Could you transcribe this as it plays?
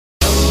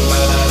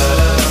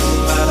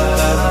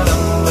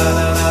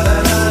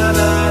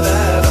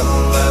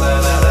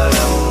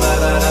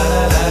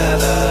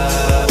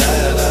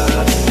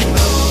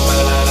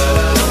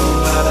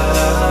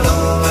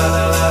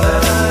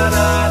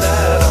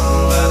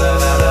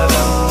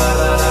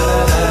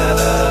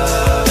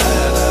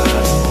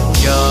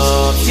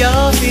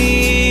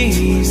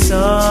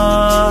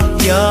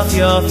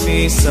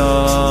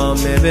יפיסה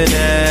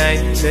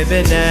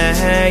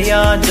מבני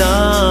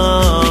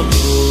אדם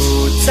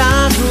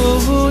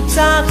הוא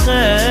צחי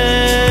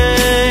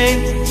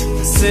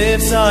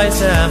ספסה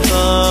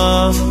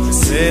יסחה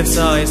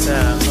ספסה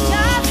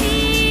יסחה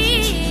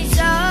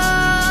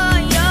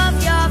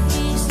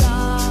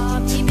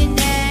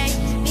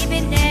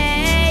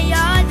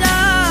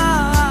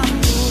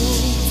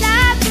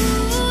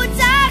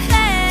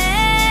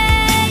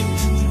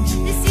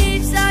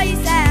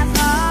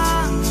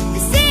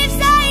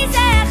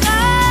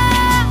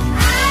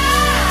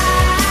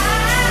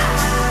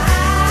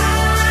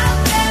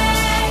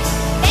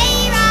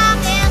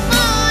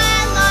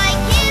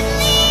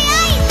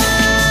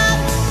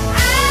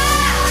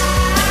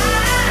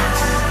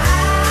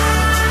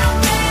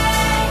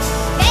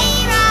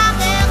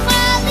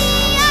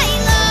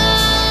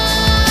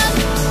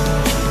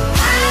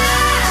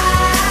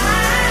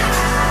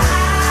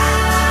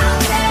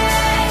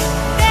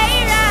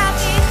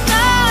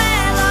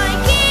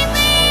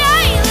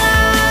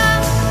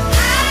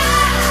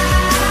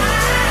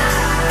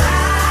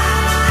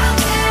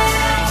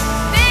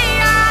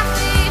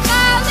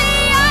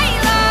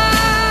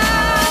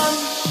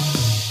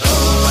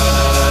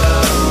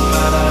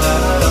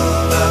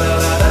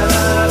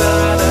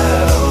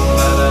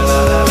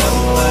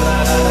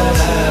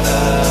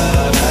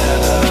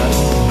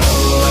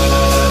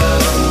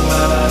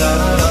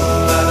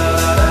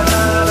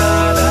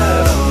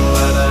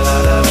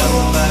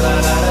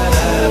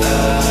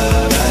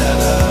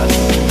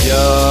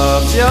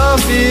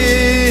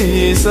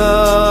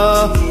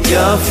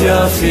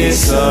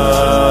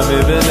יפיסה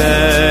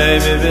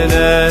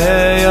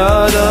מבני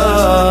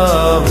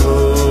אדם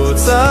הוא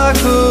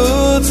צחי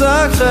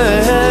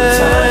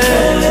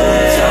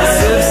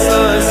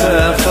ספסה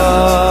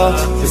יסחה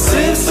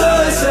ספסה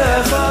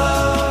יסחה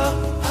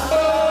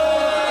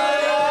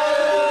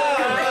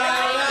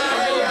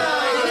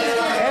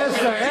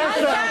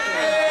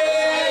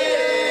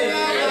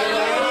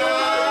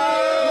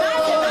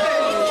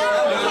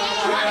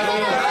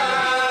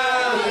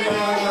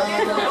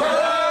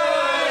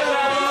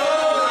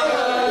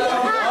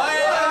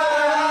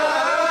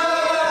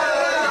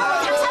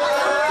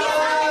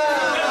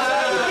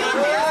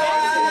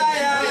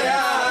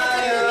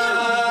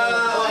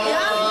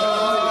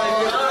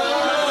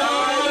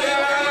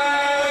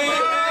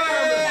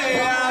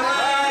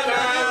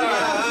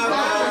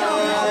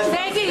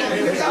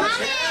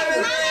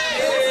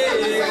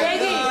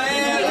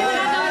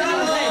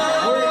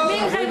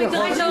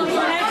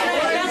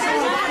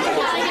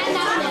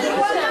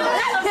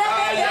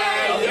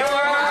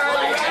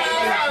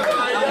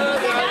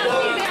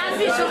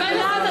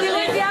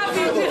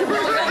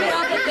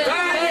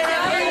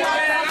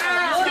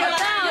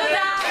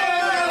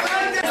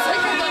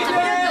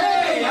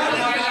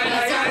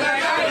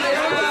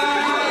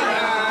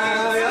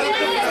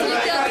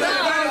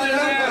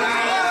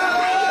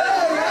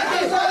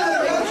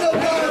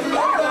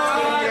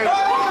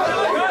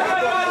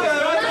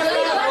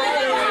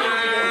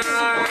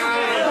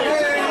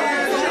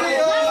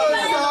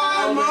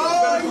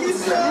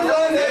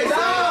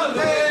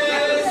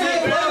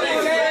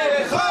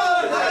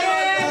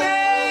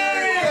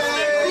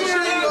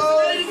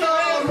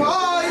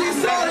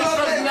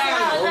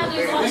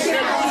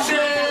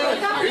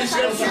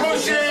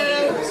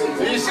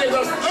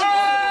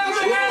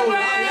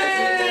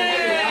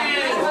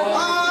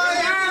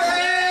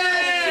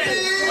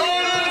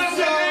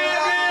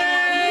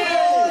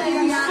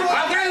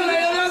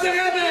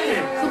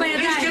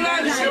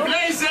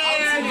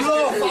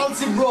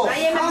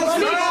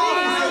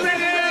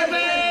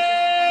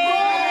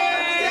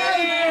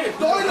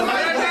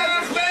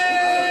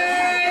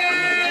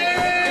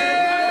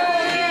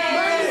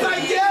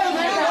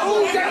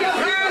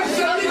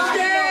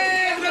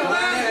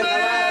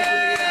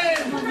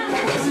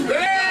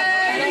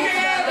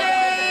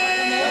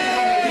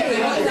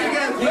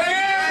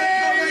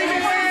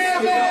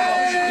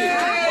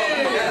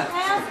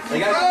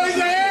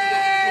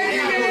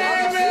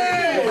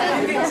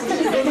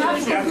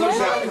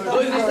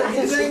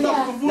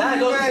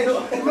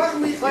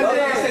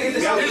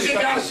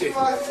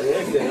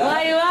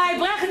וואי וואי,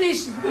 ברח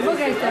נישט. Wo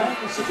geht er?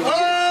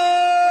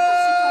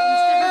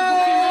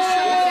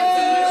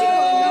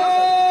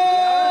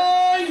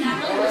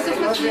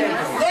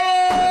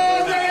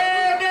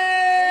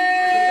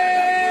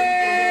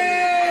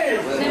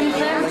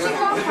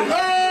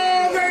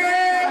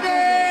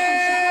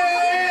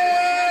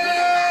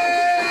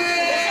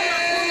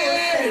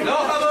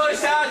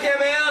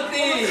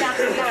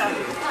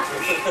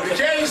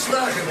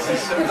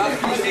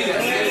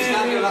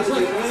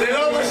 זה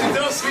לא מה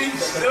שדור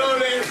סווינץ', זה לא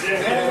הולך.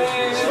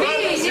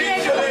 סווינץ'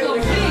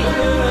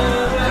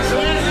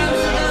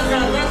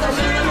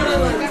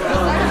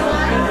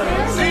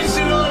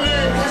 שלא הולך.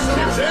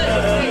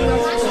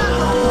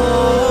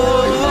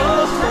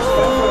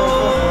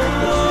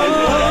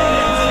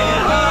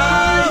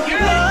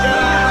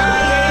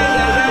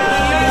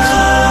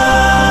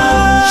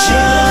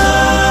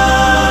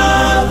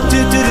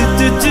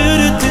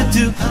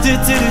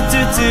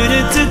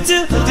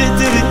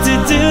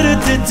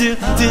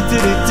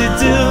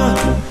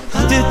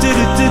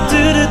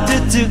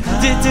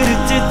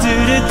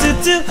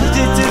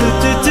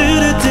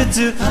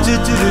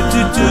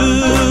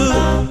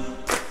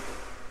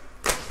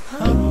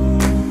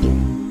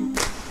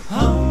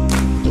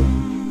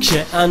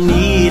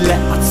 כשאני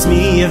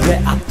לעצמי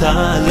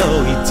ואתה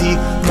לא איתי,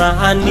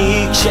 מה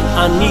אני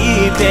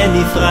כשאני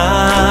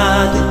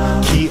בנפרד?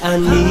 כי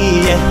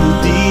אני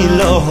יהודי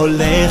לא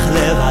הולך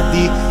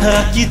לבדי,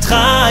 רק איתך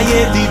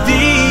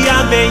ידידי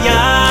יד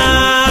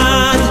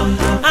ביד.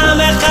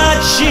 עם אחד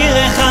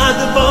שיר אחד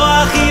בוא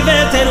אחי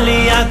ותן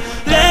לי יד,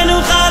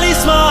 ונוכל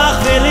לשמוח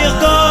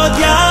ולרקוד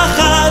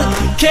יחד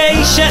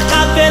כאיש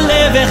אחד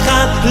בלב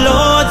אחד,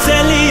 לא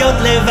רוצה להיות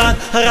לבד,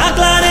 רק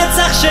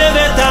לנצח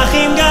שבת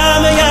אחים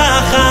גם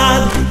יחד.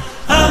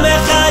 עם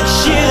אחד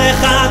שיר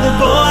אחד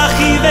בוא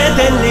אחי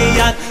ותן לי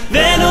יד,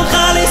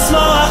 ונוכל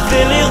לשמוח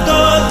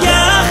ולרקוד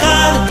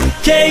יחד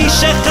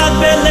כאיש אחד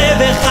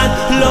בלב אחד,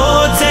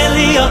 לא רוצה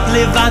להיות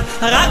לבד,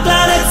 רק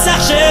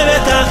לנצח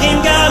שבת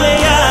אחים גם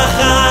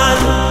יחד.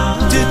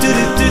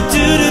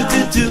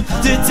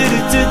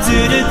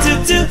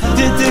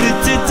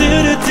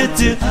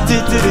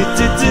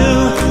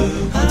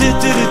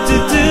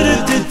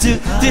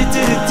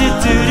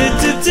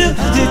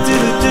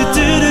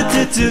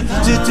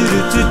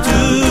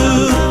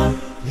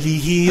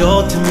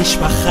 להיות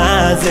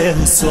משפחה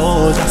זהו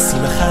סוד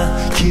השמחה,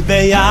 כי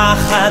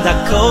ביחד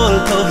הכל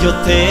טוב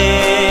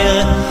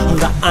יותר,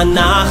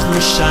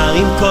 ואנחנו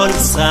שרים כל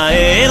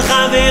ישראל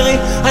חברים,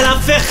 על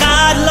אף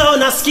אחד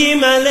לא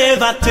נסכים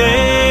לוותר.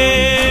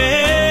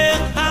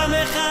 עם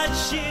אחד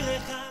שיר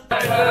אחד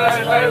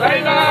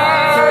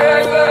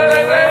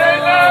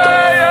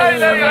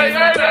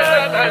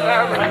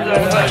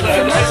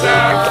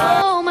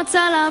הוא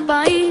מצא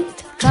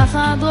לבית,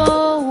 ככה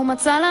דרור הוא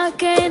מצא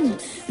לכן,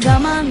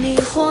 גם אני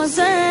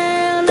חוזר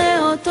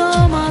לאותו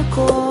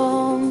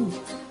מקום,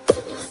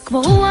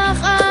 כמו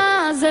רוח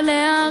עז אל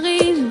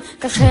ההרים,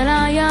 כך אל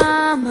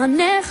הים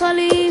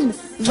הנחלים,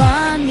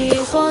 ואני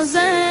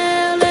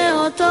חוזר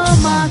לאותו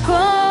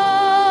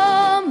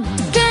מקום.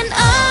 כן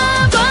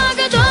אבא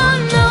גדול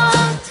נורא,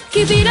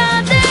 כי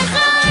בלעדיך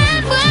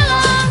אין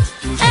ברירה,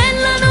 אין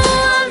לנו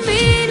על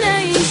מי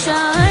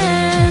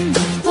להישען.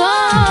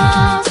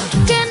 וואו,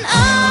 כן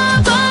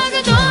אבא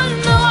גדול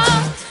נורא,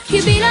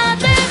 כי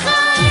בלעדיך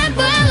אין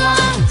ברירה,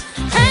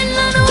 אין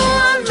לנו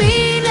על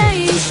מי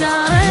להישען,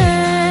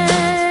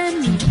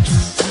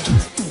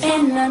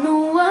 אין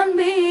לנו על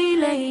מי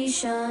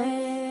להישען.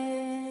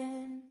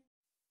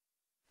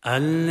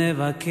 אל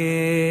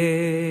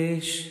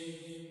נבקש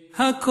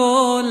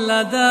הכל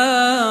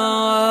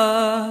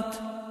לדעת,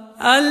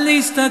 אל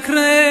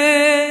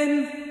להסתקרן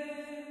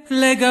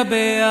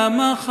לגבי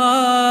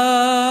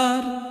המחר.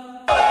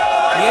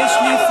 יש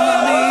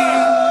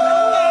לפעמים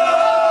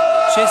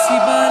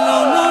שסיבה לא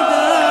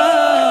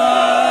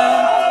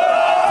נודעת,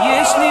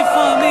 יש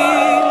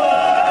לפעמים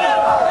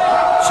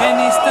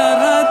שנסתר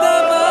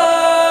הדבר,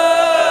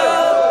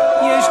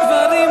 יש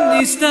דברים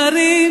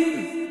נסתרים,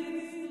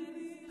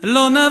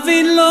 לא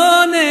נבין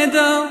לא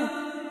נדע,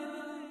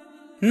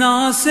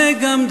 נעשה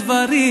גם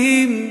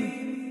דברים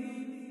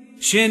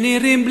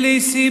שנראים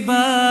בלי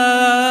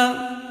סיבה.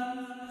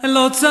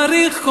 לא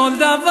צריך כל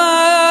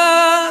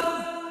דבר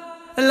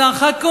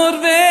לחקור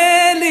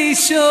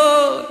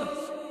ולשאול,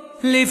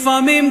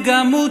 לפעמים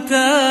גם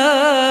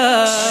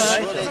מותר.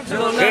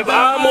 רב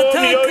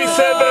עמרם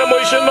יוסף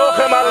ומוישה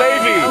נחום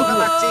הלוי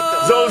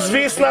soll's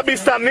wissen,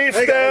 bis der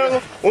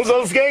Nifter und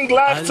soll's gehen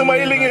gleich zum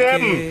Heiligen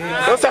Reben.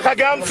 Das ist ein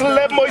ganzes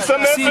Leben, wo ich so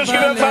neffisch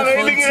gewinnt vom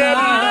Heiligen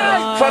Reben.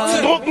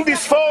 Verzudrucken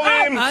dies vor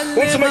ihm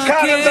und zum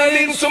Karren sein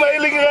Leben zum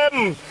Heiligen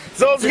Reben.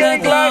 Soll's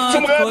gehen gleich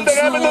zum Reben, der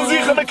Reben der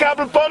sicher der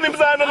Kabelpon im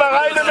Sein und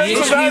reine Weg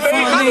zu sein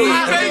Eichel.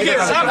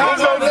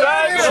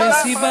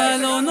 שסיבה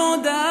לא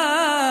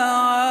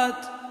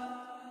נודעת,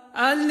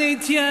 אל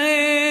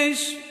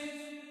נתייאש,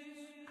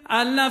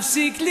 אל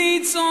נפסיק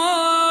לצעוד,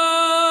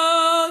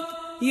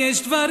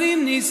 יש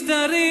דברים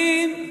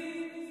נסתרים,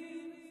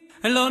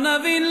 לא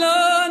נבין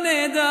לא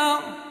נדע,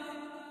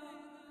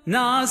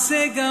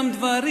 נעשה גם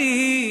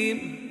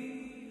דברים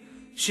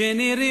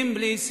שנראים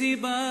בלי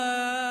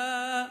סיבה.